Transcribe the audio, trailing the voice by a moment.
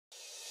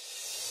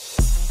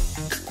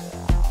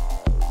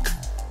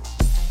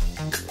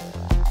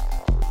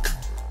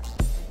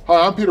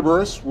Hi, I'm Peter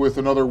Burris with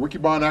another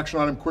Wikibon Action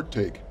Item Quick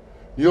Take.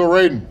 Neil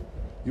Raden,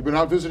 you've been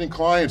out visiting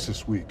clients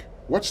this week.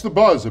 What's the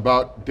buzz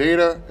about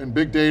data and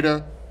big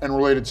data and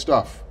related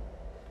stuff?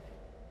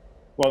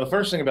 Well, the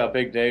first thing about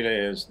big data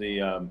is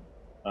the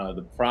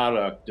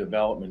product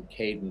development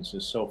cadence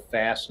is so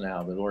fast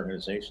now that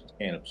organizations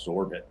can't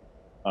absorb it.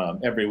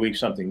 Every week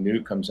something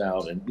new comes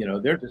out, and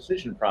their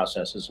decision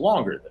process is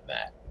longer than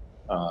that.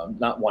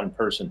 Not one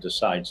person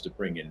decides to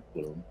bring in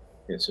Bloom;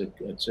 it's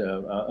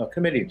a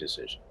committee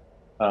decision.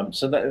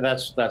 So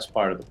that's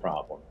part of the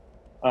problem.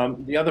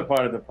 The other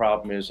part of the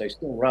problem is they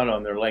still run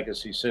on their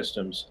legacy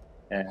systems,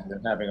 and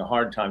they're having a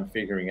hard time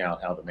figuring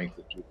out how to make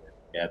the two work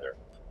together.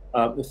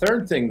 The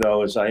third thing,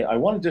 though, is I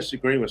want to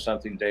disagree with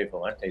something Dave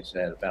Valente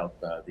said about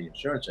the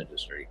insurance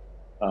industry.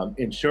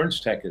 Insurance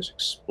tech is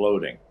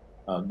exploding.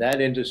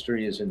 That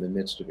industry is in the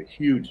midst of a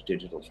huge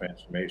digital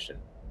transformation,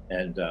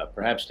 and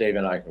perhaps Dave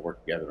and I can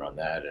work together on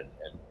that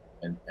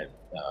and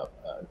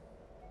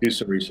do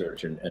some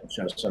research and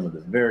show some of the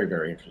very,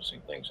 very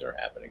interesting things that are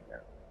happening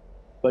there.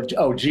 But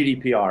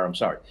GDPR, I'm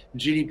sorry.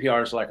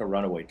 GDPR is like a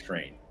runaway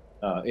train.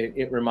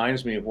 It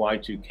reminds me of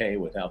Y2K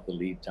without the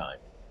lead time.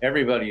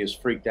 Everybody is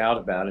freaked out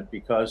about it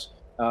because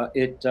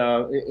it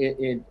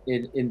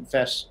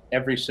infests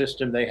every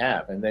system they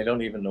have, and they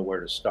don't even know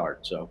where to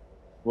start. So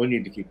we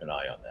need to keep an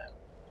eye on that.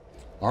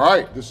 All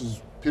right, this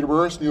is Peter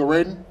Burris, Neil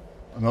Raden,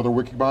 another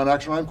Wikibon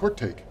Action Item Quick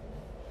Take.